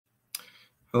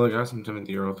Hello guys, I'm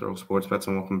Timothy Earle with Earle Sports Bets,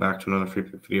 and welcome back to another free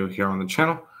pick video here on the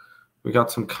channel. We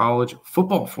got some college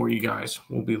football for you guys.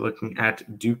 We'll be looking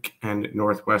at Duke and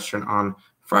Northwestern on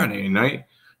Friday night.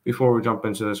 Before we jump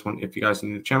into this one, if you guys are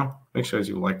new to the channel, make sure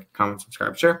you like, comment,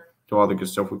 subscribe, share. Do all the good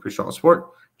stuff. We appreciate all the support.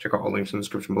 Check out all the links in the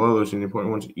description below. Those are the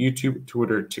important ones: YouTube,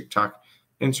 Twitter, TikTok,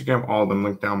 Instagram, all of them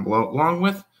linked down below, along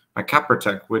with my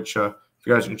Cappertek, which if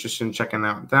you guys are interested in checking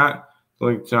out that, the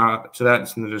link to that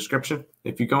is in the description.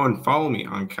 If you go and follow me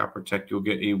on Cappertek, you'll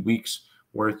get a week's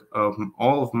worth of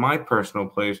all of my personal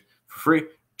plays for free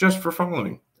just for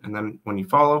following. And then when you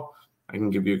follow, I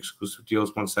can give you exclusive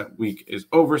deals once that week is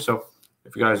over. So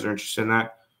if you guys are interested in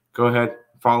that, go ahead,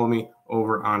 follow me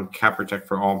over on Cappertek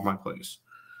for all of my plays.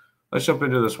 Let's jump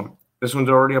into this one. This one's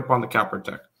already up on the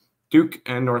Cappertek. Duke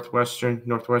and Northwestern.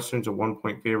 Northwestern's a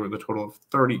 1-point favorite with a total of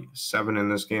 37 in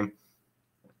this game.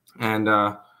 And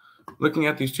looking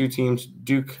at these two teams,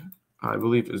 Duke, I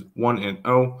believe, is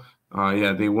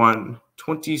 1-0. They won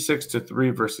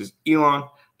 26-3 versus Elon.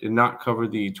 Did not cover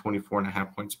the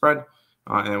 24.5 point spread,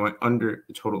 and it went under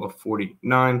a total of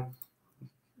 49.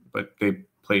 But they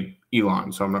played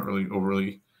Elon, so I'm not really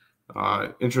overly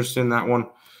interested in that one.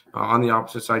 On the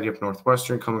opposite side, you have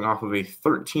Northwestern coming off of a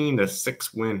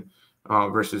 13-6 win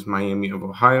versus Miami of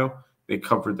Ohio. They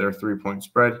covered their 3-point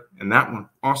spread, and that one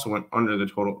also went under the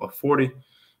total of 40.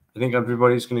 I think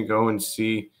everybody's going to go and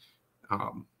see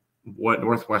what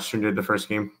Northwestern did the first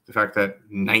game. The fact that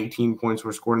 19 points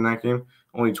were scored in that game,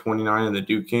 only 29 in the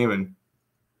Duke game, and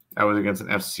that was against an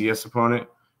FCS opponent,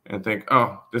 and think,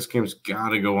 oh, this game's got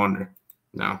to go under.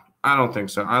 No, I don't think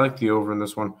so. I like the over in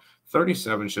this one.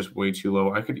 37 is just way too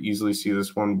low. I could easily see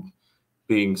this one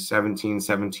being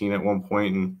 17-17 at one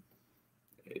point,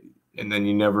 and then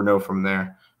you never know from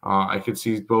there. I could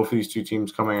see both of these two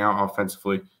teams coming out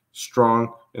offensively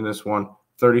strong in this one.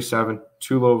 37,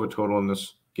 too low of a total in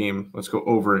this game. Let's go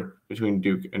over it between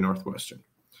Duke and Northwestern.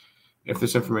 If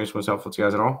this information was helpful to you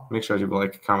guys at all, make sure you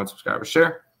like, comment, subscribe, or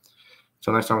share.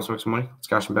 Until next time, let's make some money. Let's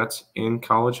cash some bets in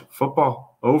college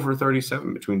football. Over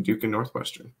 37 between Duke and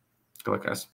Northwestern. Good luck, guys.